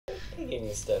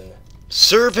Piggingston.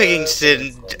 Sir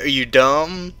Piggingston, are you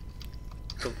dumb?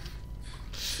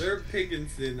 Sir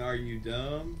Piggingston, are you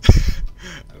dumb?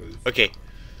 Okay.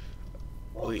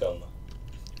 Welcome,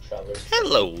 travelers.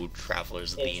 Hello,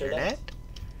 travelers of the internet.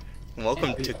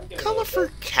 Welcome to Colorful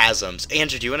Chasms.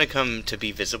 Andrew, do you want to come to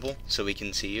be visible so we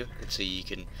can see you? And so you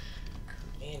can...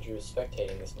 Andrew is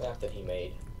spectating this map that he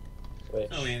made. Which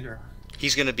Oh, Andrew.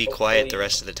 He's going to be quiet the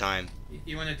rest of the time.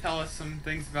 You want to tell us some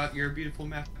things about your beautiful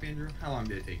map, Andrew? How long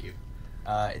did it take you?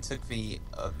 It took me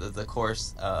the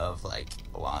course of like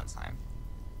a long time.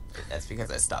 That's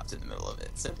because I stopped in the middle of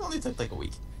it. So it only took like a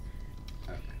week.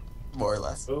 Okay. More or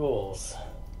less. Rules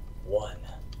 1.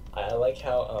 I like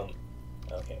how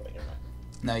okay, wait, never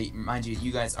mind. Now, mind you,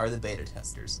 you guys are the beta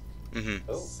testers.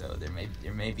 Mm-hmm. So there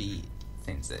may be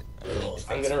things that Rules.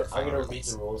 I'm gonna read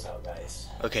the rules out, guys.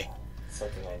 Okay.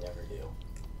 Something I never do.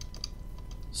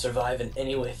 Survive in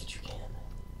any way that you can.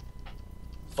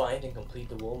 Find and complete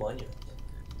the wool monument.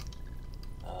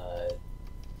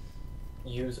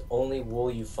 Use only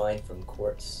wool you find from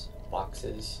quartz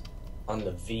boxes on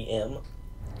the VM.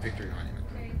 Victory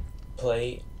Monument.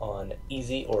 Play on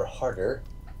easy or harder.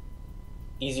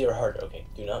 Easy or harder, okay.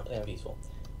 Do not play on peaceful.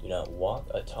 Do not walk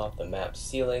atop the map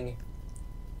ceiling.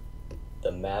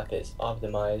 The map is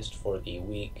optimized for the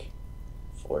week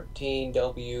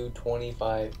 14W,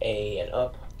 25A, and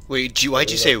up. Wait,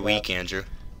 why'd you say weak, Andrew?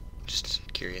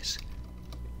 Just curious.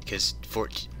 Because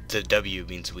the W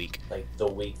means weak. Like the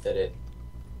week that it...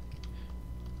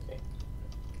 Okay.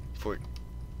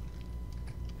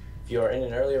 If you are in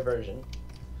an earlier version...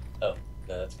 Oh,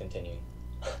 no, that's continuing.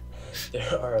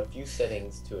 There are a few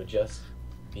settings to adjust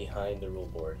behind the rule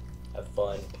board. Have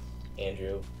fun,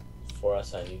 Andrew, for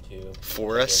us on YouTube.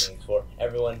 For us? For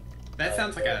everyone. That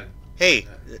sounds like a... Hey,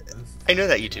 I know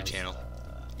that YouTube channel.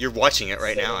 You're watching it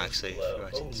right now, actually. Oh,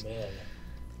 man.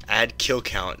 Add kill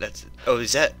count. That's... Oh,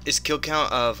 is kill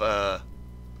count of, Are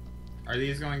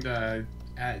these going to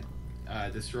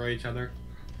destroy each other?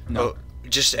 No. Oh,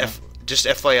 just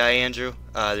FYI, Andrew,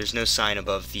 there's no sign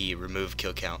above the remove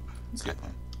kill count. That's a good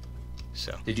point.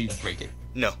 So. Did you break it?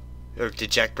 No. Or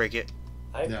did Jack break it?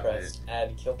 I No, pressed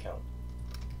add kill count.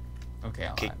 Okay,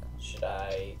 I'll Okay. add that. Should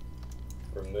I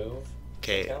remove?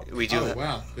 Okay, Kill count? we do. Oh,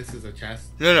 wow. This is a chest.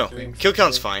 No, Thing. kill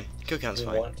count's fine. Kill count's Do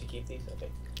we fine. want to keep these? Okay.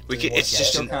 We Do could. want It's to-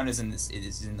 just Kill an, count is in this. It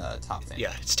is in the top thing.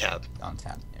 yeah, it's tab. On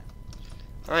tab. Yeah.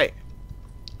 All right.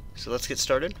 So let's get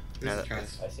started. This Now is that-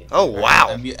 chest. I see. Oh wow!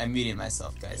 I'm muting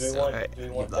myself, guys. Do we So. want, Alright. do we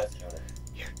want Good luck. death counter?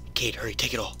 Here, Cade, hurry,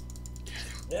 take it all.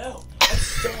 No! I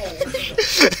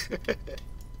stole!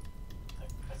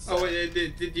 Oh, wait,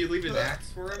 did you leave an axe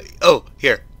for him? Oh,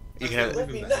 here. You Okay, can have. Let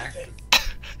leave me him nothing.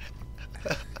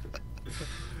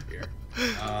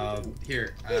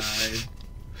 Here.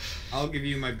 I'll give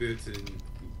you my boots and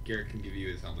Garrett can give you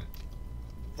his helmet.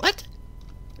 What?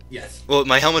 Yes. Well,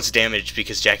 my helmet's damaged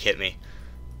because Jack hit me.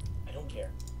 I don't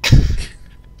care.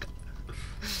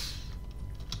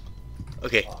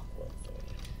 Okay. Awkward for me.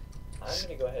 I'm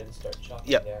gonna go ahead and start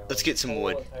chopping Yep, down let's get the some whole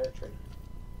wood. entire tree.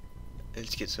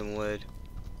 Let's get some wood.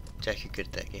 Jack, you're good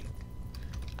at that game.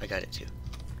 I got it too.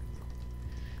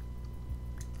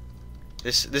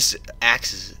 This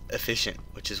axe is efficient,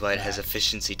 which is why it has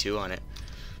efficiency 2 on it.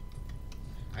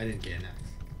 I didn't get an axe.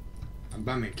 I'm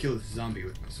about to kill this zombie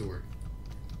with my sword.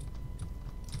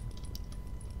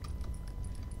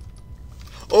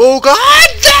 Oh God!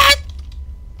 That!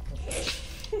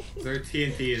 Was there a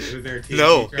TNT? Was there a TNT?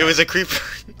 No, trap? it was a creeper.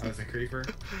 Oh, it was a creeper?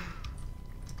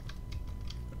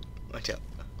 Watch out!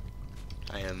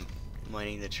 I am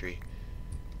mining the tree.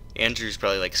 Andrew's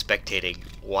probably like spectating,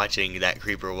 watching that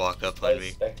creeper walk up I on was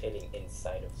me. spectating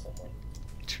inside of someone.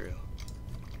 True.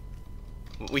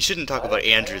 We shouldn't talk about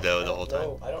Andrew though the whole time.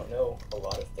 I don't know a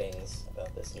lot of things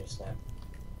about this new Snap.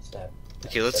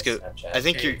 Okay, let's go. Snapchat. I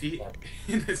think Hey,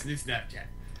 you're. this new Snapchat.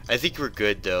 I think we're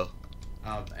good though.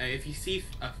 If you see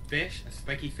a fish, a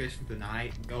spiky fish with an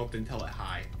eye, go up and tell it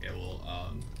hi. It will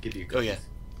give you cookies.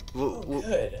 Oh yeah. Oh,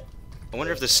 good. I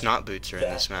wonder if the snot boots are in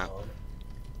this map.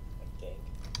 I think.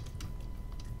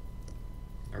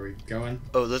 Are we going?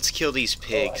 Oh, let's kill these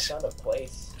pigs, Oh, I found a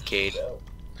place. Cade. to go.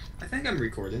 I think I'm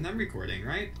recording. I'm recording,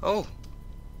 right? Oh,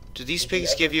 do these Did you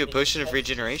pigs ever give you a think potion of that's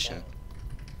regeneration?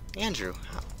 Snap? Andrew,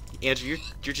 Andrew,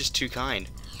 you're just too kind.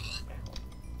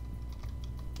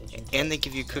 Did you And they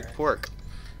give you cooked pork.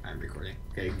 I'm recording.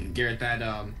 Okay, Garrett, that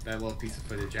little piece of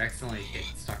footage accidentally hit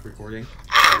stop recording.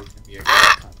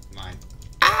 Mine.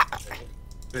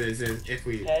 But if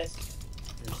we... test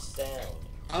your sound?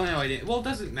 Oh no, I didn't. Well, it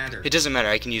doesn't matter. It doesn't matter.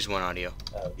 I can use one audio.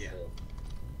 Oh, Yeah. true.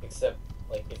 Except,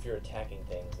 like, if you're attacking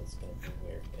things, it's gonna be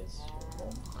weird because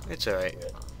It's all right.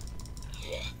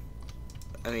 Yeah.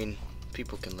 I mean,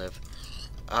 people can live.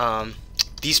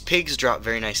 These pigs drop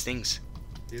very nice things.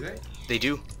 Do they? They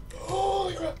do.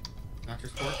 Oh crap! Not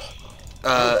just pork?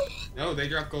 No, they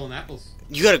drop golden apples.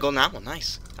 You got a golden apple,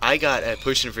 nice. I got a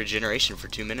potion of regeneration for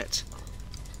 2 minutes.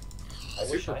 I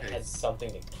wish Super I had pigs. something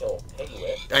to kill a pig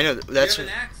with. I know, that's you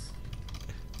what... have an axe.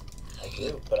 I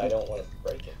do, but I don't want to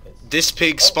break it. 'Cause This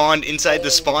pig spawned inside the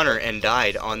spawner and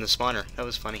died on the spawner. That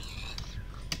was funny.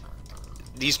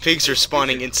 These pigs are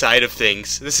spawning inside of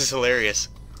things. This is hilarious.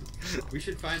 We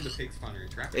should find the pig spawner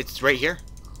and trap it. It's right here.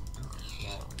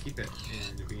 Well, keep it,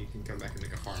 and we can come back and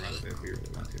make a farm out of it if we really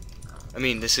want to. I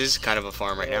mean, this is kind of a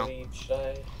farm right now. Should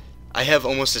I? I have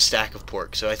almost a stack of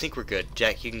pork, so I think we're good.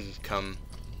 Jack, you can come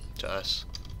to us.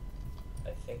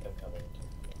 I think I'm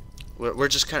coming. We're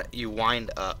just kind of... You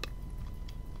wind up.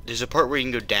 There's a part where you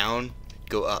can go down,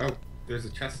 go up. Oh, there's a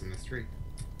chest in this tree.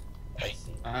 I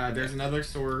see. There's another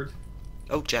sword,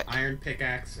 Oh, Jack. iron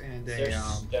pickaxe, and Is a there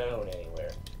stone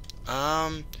anywhere?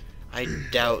 I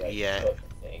doubt Like, yet. cook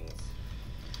things.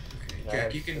 Okay, Can I Jack,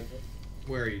 have you can. food?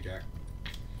 Where are you, Jack?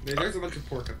 There's a bunch of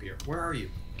pork up here. Where are you?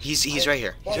 He's right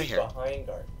here. He's right here. Behind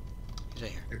Gart. He's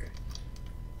right here.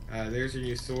 Okay. There's your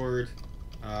new sword.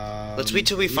 Let's wait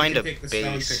till we you find can a take the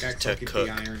stone base pickaxe, to I'll keep cook.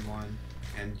 the iron one.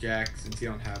 And Jack, since you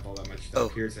don't have all that much Oh.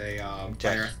 stuff, here's a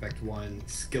Jack. fire aspect 1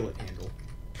 skillet handle.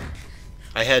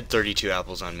 I had 32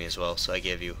 apples on me as well, so I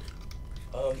gave you.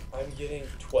 I'm getting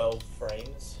 12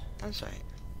 frames. That's right.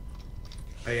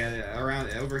 Oh yeah, around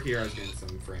over here I was getting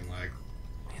some frame lag.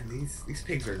 Man, these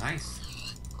pigs are nice.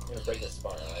 I'm gonna break the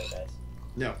spawn, alright, guys?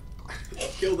 No,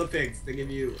 kill the pigs. They give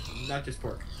you not just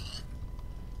pork.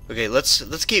 Okay, let's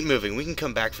keep moving. We can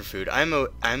come back for food. I'm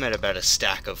at about a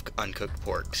stack of uncooked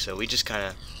pork, so we just kind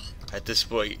of at this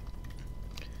point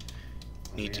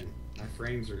Oh, need to. man, my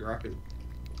frames are dropping.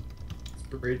 It's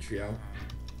a bridge, yo.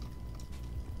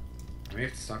 I may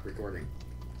have to stop recording.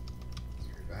 It's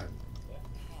very bad.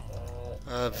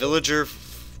 Villager,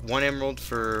 1 emerald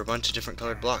for a bunch of different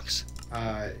colored blocks.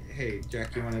 Hey,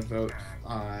 Jack, you want to vote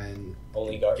on...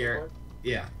 Only Gart Garrett. report?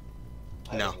 Yeah.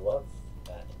 I No. love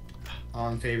that. All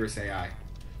in favor, say aye.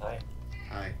 Hi.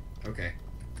 Aye. Okay.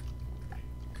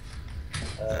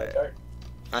 Gart,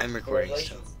 I'm recording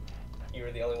still. congratulations. You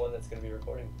were the only one that's gonna be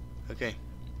recording. Okay.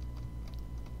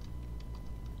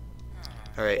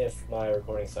 Alright. If my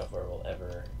recording software will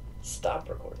ever stop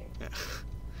recording.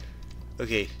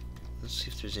 Okay. Let's see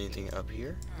if there's anything up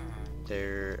here.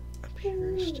 There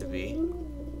appears to be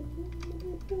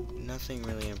nothing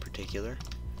really in particular.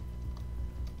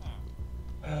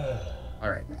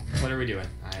 Alright. What are we doing?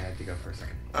 I had to go for a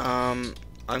second. I'm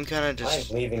kind of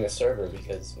just... I'm leaving the server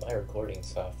because my recording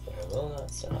software will not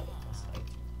stop.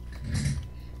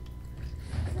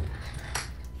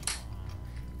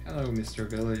 Hello, Mr.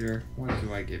 Villager. What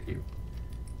do I give you?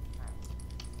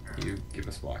 You give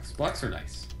us blocks. Blocks are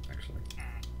nice, actually.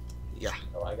 Yeah.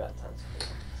 Oh, I got tons of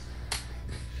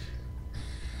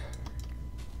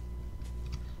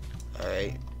it.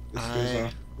 Alright. This goes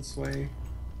off this way.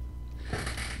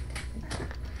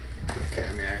 Okay,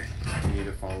 I mean, I need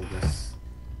to follow this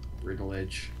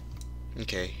riddleage.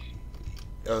 Okay.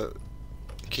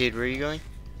 Cade, where are you going?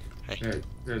 Hi.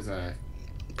 There's a...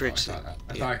 Bridge. Oh,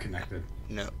 I thought I connected.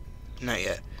 No. Not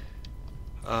yet.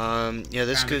 Yeah,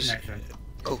 this Found a goes... connection.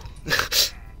 Oh.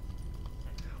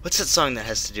 What's that song that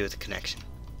has to do with the connection?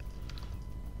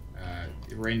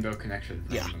 Rainbow Connection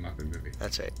from Yeah. the Muppet movie.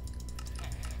 That's right.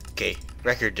 Okay,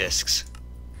 record discs.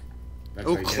 That's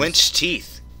Oh, what it is. Clenched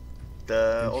Teeth.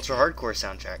 The ultra hardcore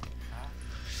soundtrack.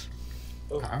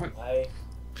 Oh, I want- I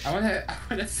I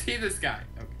wanna see this guy.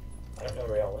 Okay. I don't know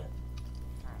where y'all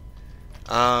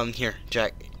went. Here,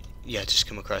 Jack. Yeah, just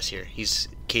come across here.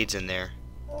 Cade's in there.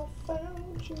 I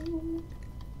found you.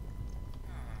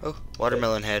 Oh,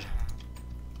 watermelon head.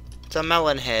 It's a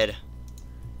melon head.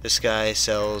 This guy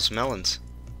sells melons.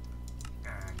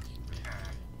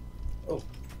 Oh,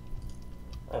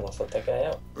 I almost let that guy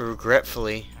out.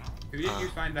 Regretfully, Who did you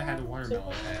find that had a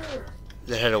watermelon head?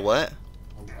 that had a what?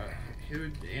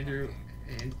 Who, Andrew?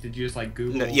 And did you just like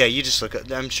Google? No, yeah, you just look up.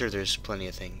 I'm sure there's plenty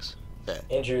of things that.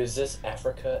 Andrew, is this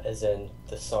Africa as in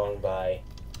the song by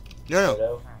No, no.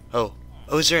 Toto?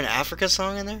 Oh, is there an Africa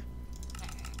song in there?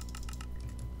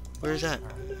 Where is that?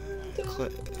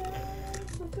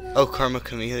 Oh, Karma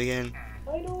Chameleon,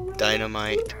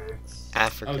 Dynamite,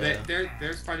 Africa. Oh,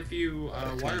 there's quite a few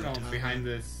watermelons behind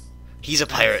this. He's a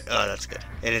pirate. Oh, that's good.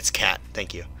 And it's Cat.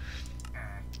 Thank you.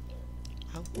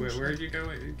 Where did you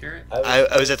go, Garrett? I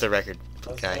was at the record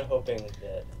I was guy. kind of hoping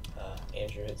that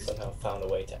Andrew had somehow found a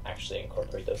way to actually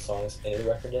incorporate those songs into the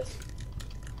record disc.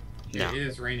 No. It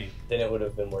is raining. Then it would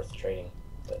have been worth trading.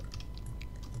 But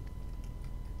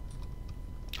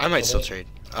I might still trade.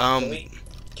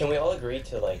 Can we all agree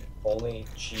to like only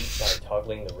cheat by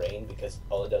toggling the rain because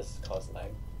all it does is cause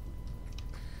lag?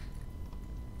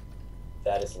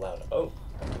 That is loud. Oh,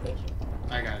 thank you.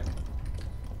 I got it.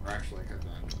 Or actually, I could have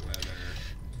done weather.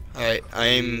 Alright,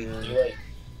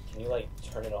 Can you like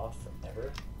turn it off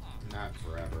forever? Not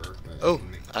forever, but Oh,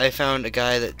 I found a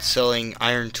guy that's selling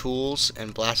iron tools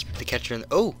and blast the catcher in.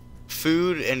 Oh,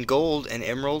 food and gold and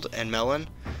emerald and melon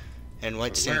and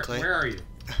white stained clay. Where are you?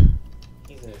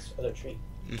 He's in this other tree.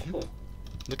 Mhm.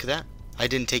 Look at that. I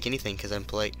didn't take anything because I'm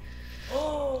polite.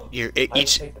 Oh,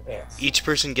 Each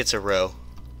person gets a row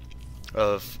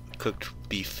of cooked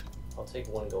beef, I'll take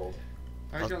 1 gold.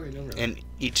 and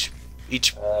each.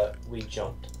 We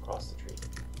jumped across the tree.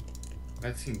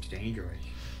 That seems dangerous.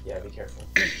 Yeah, be careful.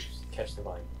 Just catch the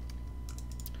vine.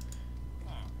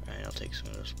 Alright, I'll take some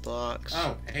of those blocks.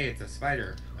 Oh, hey, it's a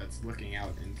spider that's looking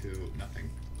out into nothing.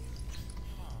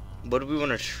 What do we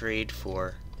want to trade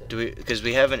for? Because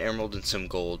we have an emerald and some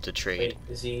gold to trade.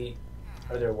 Wait,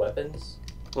 are there weapons?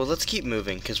 Well, let's keep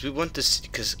moving because we want this.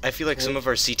 Because I feel like some of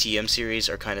our CTM series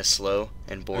are kind of slow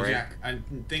and Oh, boring. Jack, I'm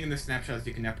thinking the snapshots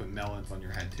you can now put melons on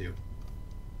your head too.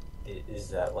 Is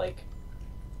that like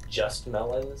just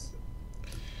melons?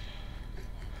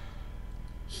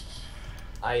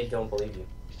 I don't believe you.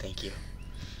 Thank you.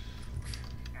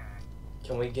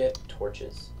 Can we get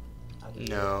torches?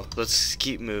 No, let's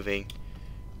keep moving.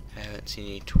 I haven't seen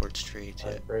any torch trades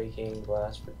yet. Breaking,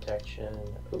 blast protection.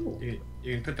 Ooh.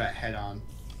 You can put that head on.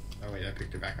 Oh wait, I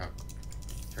picked it back up.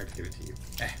 Tried to give it to you.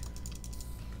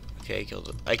 Okay,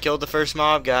 I killed the first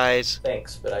mob, guys.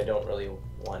 Thanks, but I don't really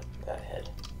want that head.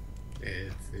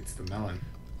 It's the melon.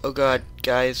 Oh god,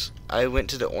 guys, I went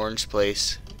to the orange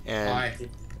place and Why?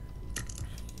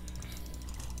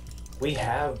 We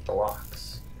have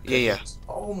blocks. yeah.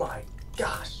 Oh my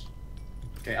gosh.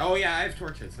 Okay. Oh yeah, I have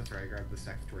torches. That's right. I grabbed the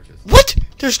stack of torches. What?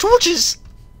 There's torches.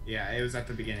 Yeah, it was at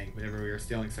the beginning. Whenever we were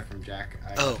stealing stuff from Jack,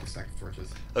 I Oh. grabbed the stack of torches.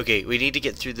 Okay, we need to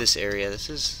get through this area. This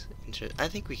is interesting. I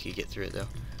think we could get through it though.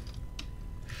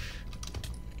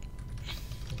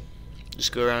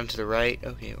 Just go around to the right.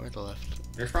 Okay, or the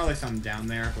left. There's probably some down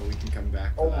there, but we can come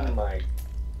back to Oh that. my.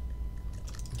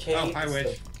 Cade, Oh, hi,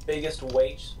 Witch. the biggest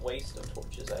waste of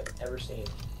torches I've ever seen.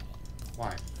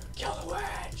 Why? Kill the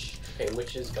witch! Okay,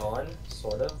 witch is gone,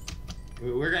 sort of.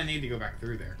 We're gonna need to go back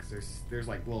through there because there's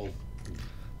like little.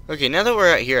 Okay, now that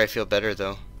we're out here, I feel better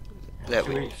though. That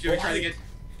Should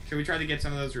we try to get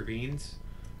some of those ravines?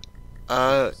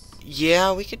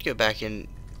 Yeah, we could go back and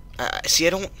see. I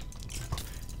don't.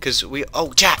 Cause we.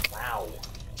 Oh, Jack! Wow.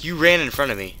 You ran in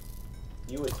front of me.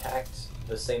 You attacked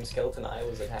the same skeleton I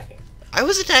was attacking. I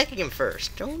was attacking him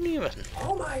first. Don't even.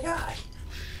 Oh my god!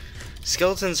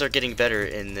 Skeletons are getting better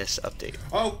in this update.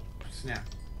 Oh, snap!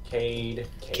 Cade.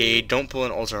 Cade, don't pull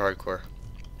an ultra hardcore.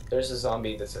 There's a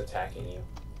zombie that's attacking you.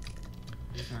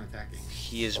 He's not attacking.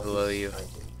 He is Or below he's you. trying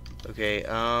to. Okay,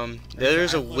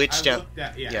 there's a witch down.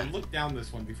 I looked down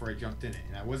this one before I jumped in it,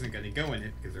 and I wasn't gonna go in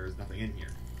it because there was nothing in here.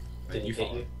 But Did you hit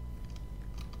followed. you?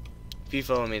 If you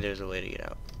follow me, there's a way to get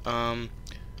out. going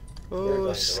Oh,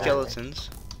 the skeletons.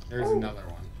 There's Oh. another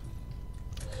one.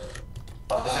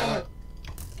 Oh,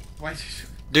 Why?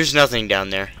 There's nothing down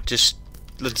there. Just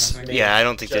let's. Nothing? Yeah, I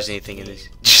don't think there's Just anything in me. this.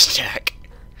 Just Jack.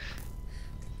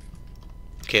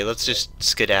 Okay, let's just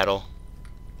skedaddle.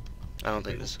 I don't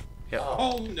think this. Yep.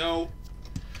 Oh no!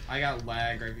 I got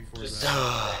lag right before Just-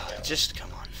 the Just come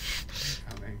on.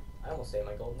 coming. I almost ate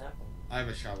my golden apple. I have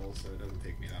a shovel, so it doesn't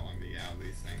take me that long to get out of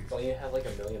these things. Don't you have like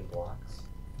 1,000,000 blocks?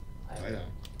 I have know.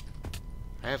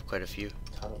 I have quite a few.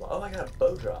 a ton of. Oh, I got a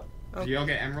bow drop. Oh. Did you all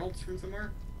get emeralds from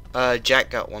somewhere? Jack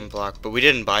got 1 block, but we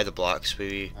didn't buy the blocks.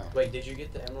 We. Oh. Wait, did you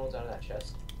get the emeralds out of that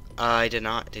chest? I did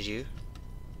not. Did you?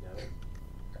 No.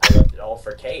 I left it all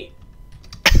for Cade.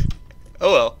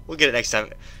 Oh well, we'll get it next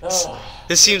time. Oh,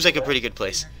 This seems like a pretty good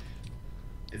place.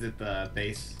 Is it the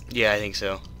base? Yeah, I think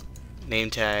so.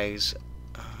 Name tags.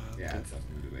 Yeah, it's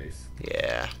definitely the base.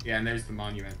 Yeah. Yeah, and there's the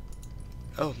monument.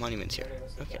 Oh, monuments here.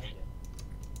 Okay.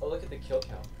 Oh, look at the kill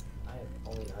count. I have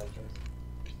only 9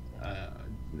 kills.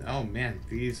 Oh man,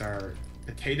 these are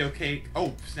potato cake.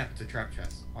 Oh snap! It's a trap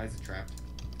chest. Why is it trapped?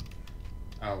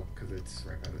 Oh, because it's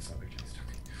right by this other chest.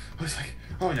 Okay. I was like,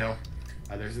 oh no.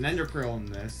 There's an ender pearl in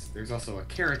this. There's also a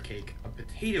carrot cake, a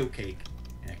potato cake,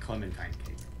 and a clementine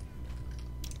cake.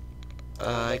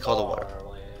 I called the water.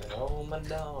 Oh my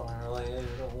darling,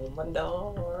 oh my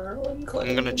darling.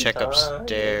 I'm gonna check Clementine.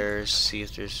 upstairs, see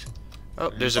if there's. Oh,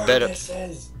 there's a Oh, bed up. this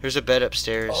is- There's a bed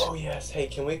upstairs. Oh yes. Hey,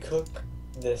 can we cook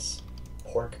this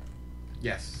pork?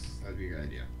 Yes, that'd be a good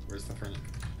idea. Where's the furnace?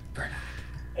 Burn.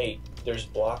 Hey, there's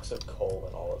blocks of coal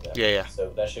and all of that. Yeah, yeah. So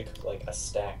that should cook like a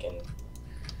stack in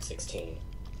 16.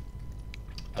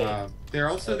 There are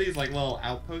also these like little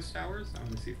outpost towers. I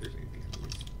want to see if there's anything in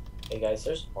these. Hey guys,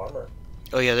 there's armor.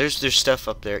 Oh yeah, there's stuff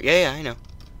up there. Yeah, I know.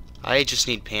 I just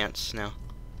need pants now.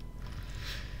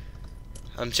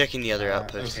 I'm checking the other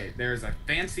outposts. Okay, there's a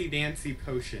fancy dancy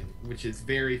potion, which is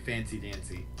very fancy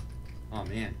dancy. Oh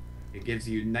man, it gives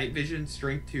you night vision,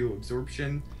 strength 2,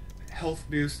 absorption, health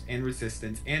boost, and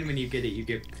resistance. And when you get it, you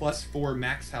get +4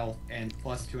 max health and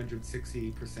plus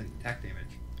 260% attack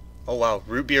damage. Oh wow,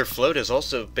 root beer float is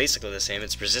also basically the same.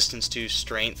 It's resistance 2,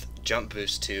 strength, jump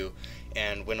boost 2,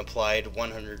 and when applied,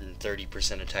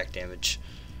 130% attack damage.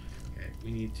 Okay,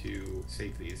 we need to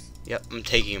save these. Yep, I'm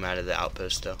taking them out of the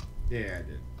outpost though. Yeah, I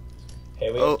did.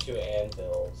 Hey, we have 2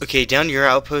 anvils. Okay, down your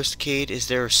outpost, Cade, is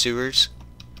there sewers?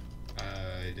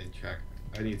 I didn't check.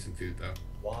 I need some food though.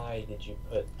 Why did you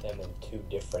put them in 2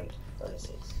 different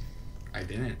furnaces? I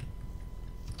didn't.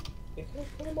 You could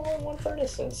have put them all in one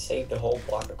furnace and saved a whole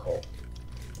block of coal.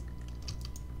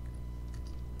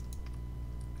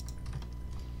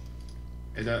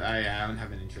 I don't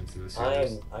have an entrance to this.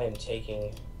 I am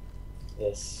taking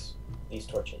these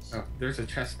torches. Oh, there's a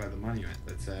chest by the monument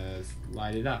that says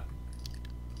 "Light it up,"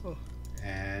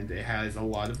 and it has a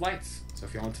lot of lights. So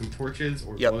if you want some torches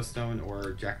or glowstone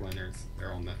or jack-o'-lanterns,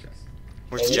 they're all in that chest.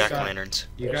 Where's the jack-o'-lanterns?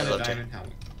 You got a diamond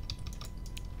helmet.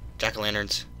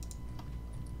 Jack-o'-lanterns.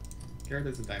 Garrett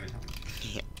has a diamond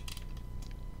helmet.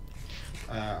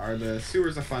 Are the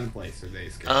sewers a fun place, or are they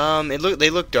scary? They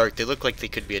look dark. They look like they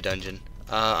could be a dungeon.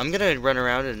 I'm gonna run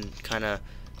around and kind of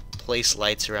place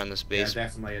lights around this base. Yeah,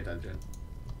 definitely a dungeon.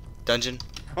 Dungeon?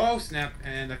 Oh snap!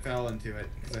 And I fell into it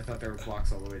because I thought there were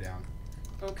blocks all the way down.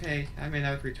 Okay, I may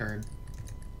not return.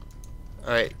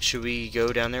 All right, should we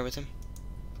go down there with him?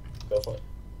 Go for it.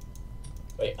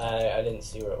 Wait, I didn't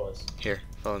see where it was. Here,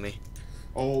 follow me.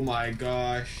 Oh my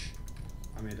gosh,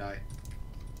 I may die.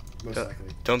 Most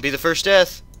likely. Don't be the first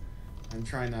death. I'm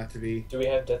trying not to be. Do we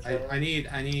have death?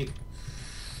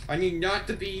 I need not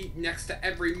to be next to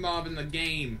every mob in the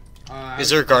game. Is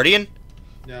there a guardian?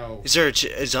 No. Is there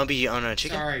a zombie on a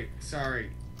chicken?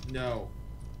 Sorry. No.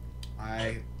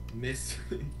 I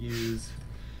misused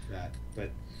that.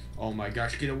 But, oh my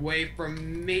gosh, get away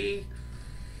from me.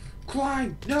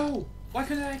 Climb! No! Why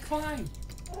couldn't I climb?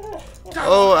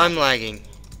 Oh, I'm lagging.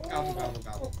 Gobble, gobble,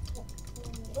 gobble.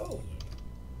 Oh.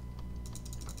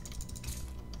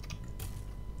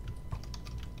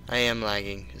 I am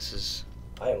lagging.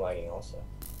 I am lagging also.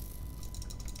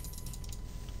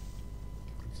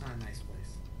 It's not a nice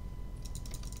place.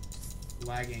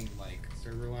 Lagging like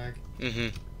server lag.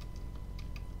 Mm-hmm.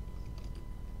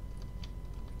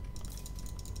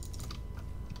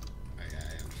 Oh, yeah,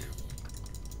 I am too.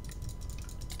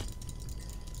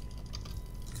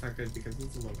 It's not good because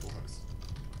it's a local host.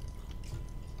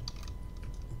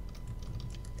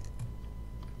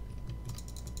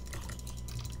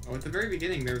 Oh, at the very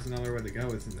beginning there was another way to go,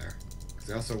 isn't there? Because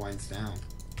it also winds down.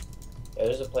 Yeah,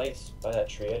 there's a place by that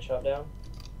tree I chopped down.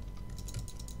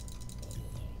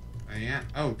 Oh, yeah.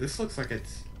 Oh, this looks like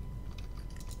it's...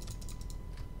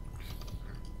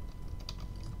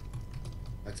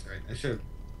 That's right. I should...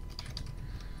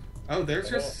 Oh, there's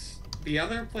just... The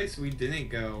other place we didn't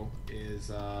go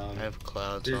is, I have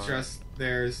clouds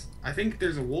there's I think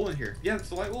there's a wool in here. Yeah,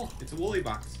 it's a white wool. It's a woolly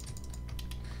box.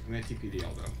 I'm gonna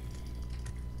TPDL, though.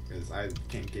 Because I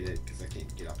can't get it, because I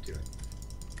can't get up to it.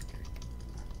 Okay.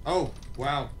 Oh,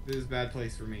 wow. This is a bad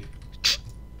place for me.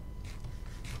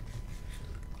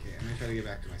 Okay, I'm gonna try to get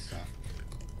back to my stuff.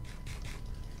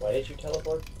 Why did you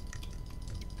teleport?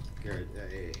 Garrett,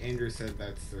 Andrew said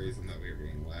that's the reason that we were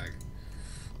getting lag.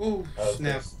 Oh, Oh,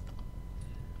 snap.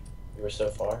 You were so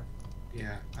far.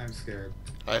 Yeah, I'm scared.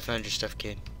 I found your stuff,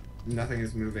 Cade. Nothing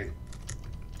is moving.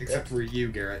 Except for you,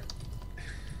 Garrett.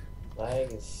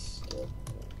 Lag is still...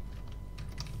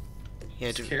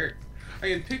 Yeah, dude. Scared. I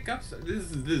can pick up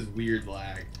this is weird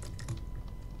lag.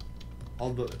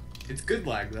 It's good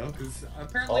lag though, because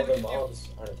apparently All the mobs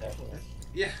aren't attacking us.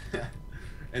 Yeah.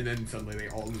 And then suddenly they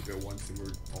all move at once and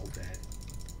we're all dead.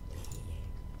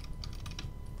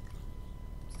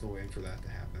 Still waiting for that to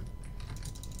happen.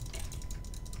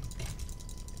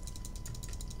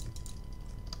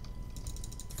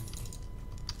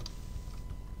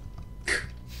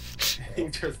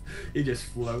 he just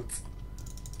floats.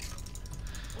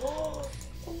 Oh,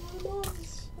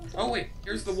 mobs. Oh wait,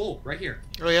 here's the wool right here.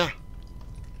 Oh yeah.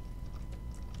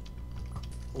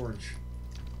 Orange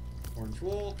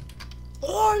wool.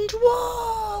 Orange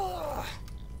wall.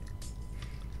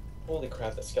 Holy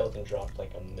crap! The skeleton dropped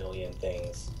like 1,000,000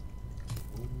 things.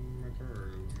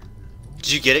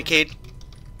 Did you get it, Cade?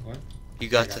 What? You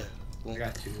got I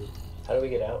got 2. How do we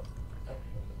get out?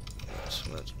 That's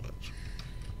much.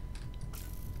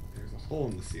 There's a hole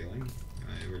in the ceiling.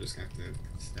 We're just gonna have to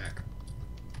stack.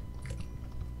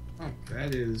 Oh,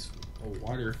 that is a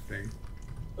water thing.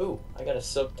 Ooh, I got a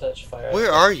silk touch fire.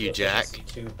 Where are you, Jack?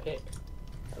 To pick.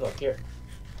 I'm up here.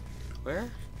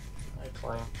 Where? I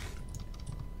climb.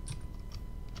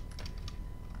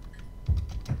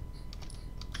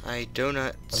 I do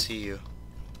not see you.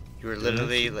 You are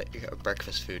literally like a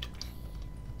breakfast food.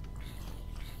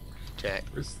 Jack.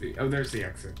 Where's the... Oh, there's the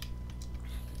exit.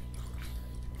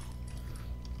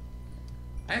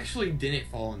 I actually didn't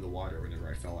fall in the water whenever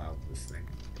I fell out this thing.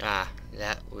 Ah,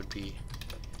 that would be...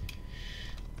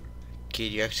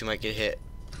 Cade, you actually might get hit.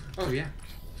 Oh, yeah.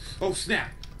 Oh,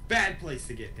 snap! Bad place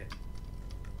to get hit.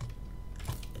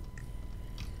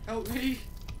 Help me!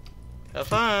 Have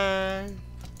fun!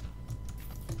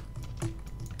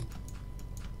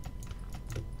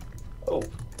 Oh.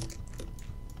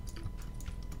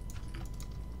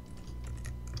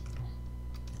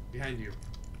 Behind you,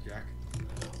 Jack.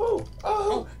 Oh!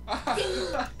 Oh!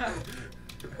 Oh!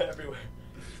 Everywhere.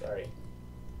 Sorry.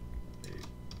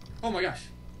 Oh my gosh.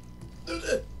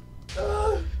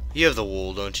 You have the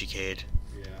wool, don't you, Cade?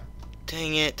 Yeah.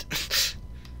 Dang it.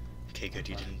 Okay, good,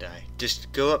 you didn't die.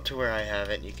 Just go up to where I have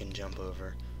it and you can jump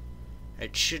over.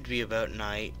 It should be about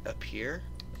night up here.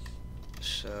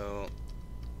 So...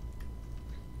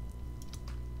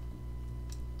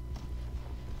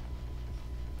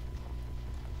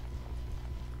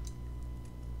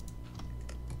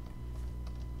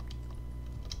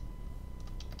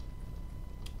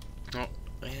 No,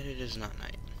 it is not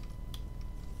night.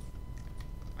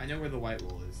 I know where the white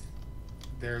wool is.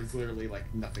 There's literally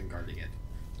like nothing guarding it.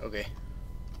 Okay,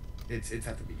 It's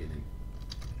at the beginning.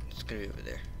 it's gonna be over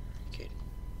there. Cade.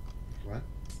 What?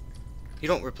 You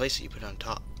don't replace it, you put it on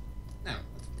top. No,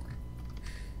 that's boring.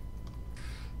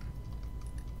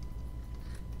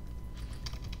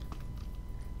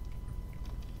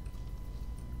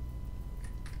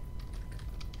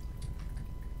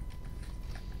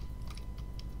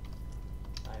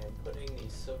 I am putting the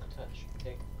silk touch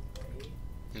pick away.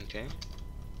 Okay.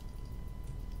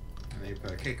 And then you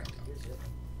put a cake on top. Here's it.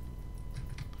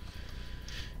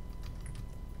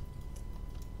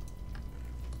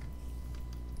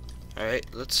 Alright,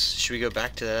 should we go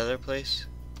back to that other place?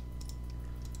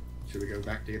 Should we go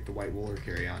back to get the white wool or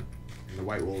carry on? And the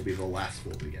white wool will be the last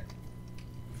wool we get.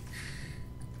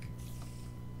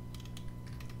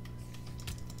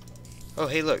 Oh,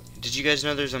 hey, look. Did you guys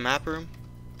know there's a map room?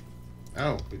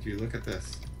 Oh, would you look at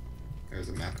this? There's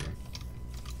a map room.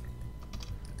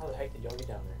 How the heck did y'all get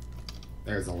down there?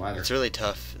 There's a ladder. It's really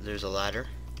tough. There's a ladder.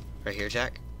 Right here,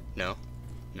 Jack? No.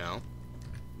 No.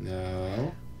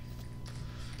 No.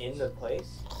 In the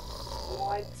place?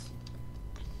 What?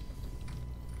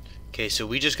 Okay, so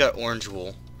we just got orange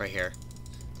wool right here.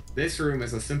 This room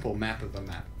is a simple map of a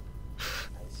map. I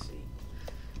see.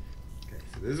 Okay,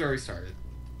 so this is where we started.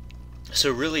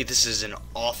 So really, this is an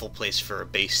awful place for a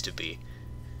base to be.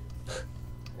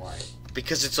 Why?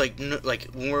 Because it's like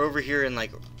when we're over here in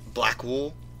like black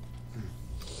wool,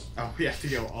 Oh, we have to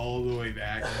go all the way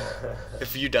back.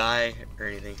 if you die or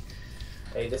anything.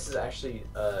 Hey, this is actually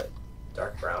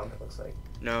dark brown, it looks like.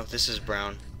 No, this is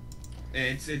brown.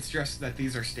 It's just that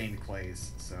these are stained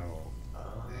clays, so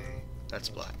That's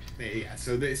black. yeah.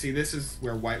 So see, this is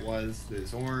where white was.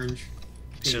 There's orange.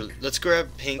 Pink. So let's grab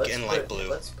pink and light blue.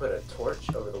 Let's put a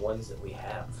torch over the ones that we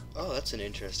have. Oh, that's an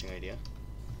interesting idea.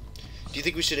 Do you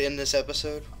think we should end this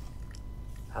episode?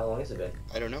 How long has it been?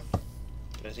 I don't know.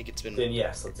 But I think it's been... Then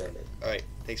yes, let's end it. Alright,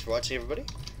 thanks for watching, everybody.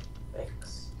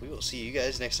 Thanks. We will see you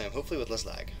guys next time, hopefully with less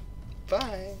lag.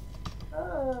 Bye!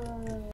 Bye.